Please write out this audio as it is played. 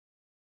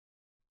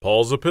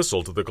Paul's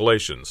Epistle to the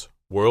Galatians,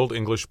 World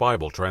English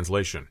Bible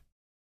Translation.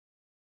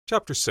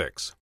 Chapter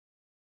 6.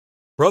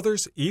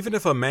 Brothers, even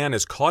if a man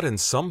is caught in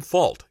some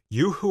fault,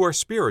 you who are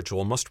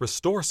spiritual must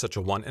restore such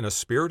a one in a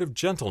spirit of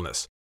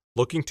gentleness,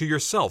 looking to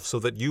yourself so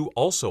that you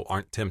also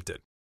aren't tempted.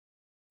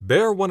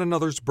 Bear one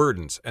another's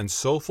burdens and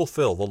so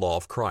fulfill the law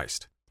of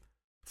Christ.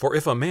 For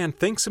if a man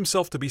thinks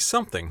himself to be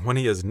something when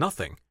he is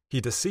nothing, he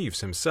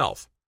deceives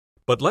himself.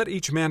 But let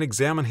each man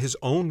examine his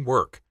own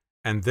work,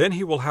 and then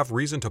he will have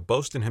reason to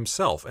boast in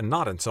himself and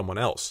not in someone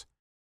else.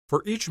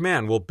 For each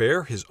man will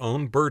bear his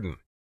own burden.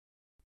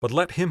 But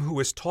let him who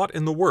is taught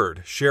in the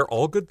word share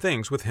all good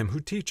things with him who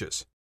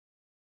teaches.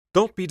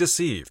 Don't be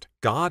deceived,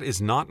 God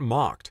is not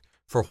mocked,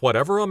 for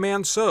whatever a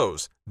man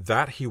sows,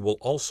 that he will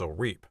also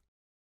reap.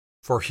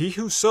 For he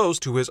who sows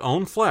to his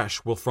own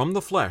flesh will from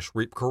the flesh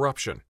reap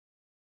corruption.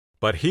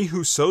 But he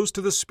who sows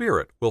to the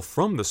Spirit will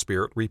from the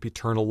Spirit reap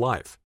eternal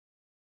life.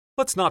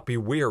 Let's not be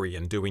weary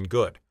in doing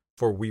good,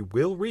 for we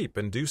will reap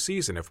in due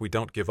season if we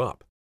don't give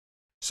up.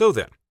 So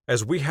then,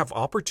 as we have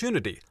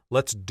opportunity,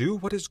 let's do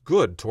what is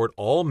good toward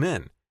all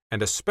men,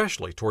 and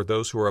especially toward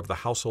those who are of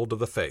the household of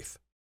the faith.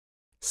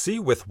 See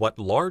with what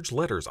large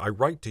letters I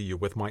write to you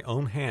with my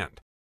own hand.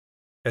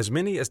 As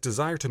many as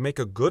desire to make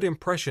a good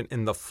impression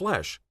in the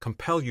flesh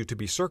compel you to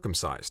be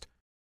circumcised,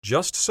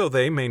 just so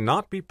they may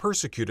not be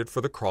persecuted for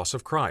the cross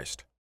of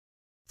Christ.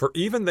 For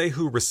even they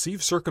who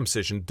receive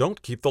circumcision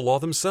don't keep the law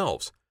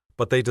themselves,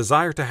 but they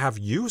desire to have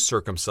you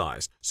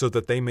circumcised so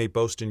that they may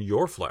boast in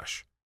your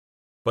flesh.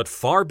 But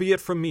far be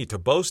it from me to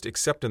boast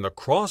except in the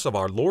cross of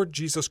our Lord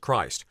Jesus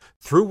Christ,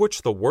 through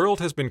which the world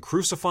has been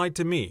crucified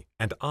to me,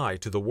 and I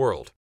to the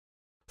world.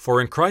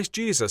 For in Christ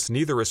Jesus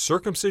neither is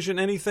circumcision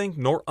anything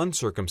nor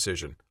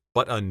uncircumcision,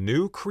 but a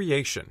new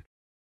creation.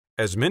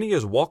 As many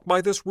as walk by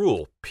this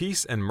rule,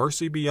 peace and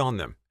mercy be on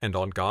them, and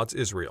on God's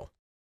Israel.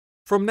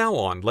 From now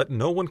on let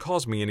no one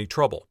cause me any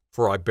trouble,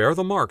 for I bear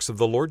the marks of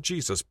the Lord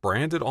Jesus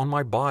branded on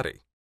my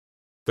body.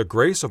 The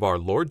grace of our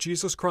Lord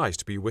Jesus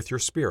Christ be with your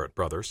spirit,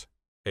 brothers.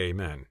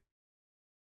 Amen.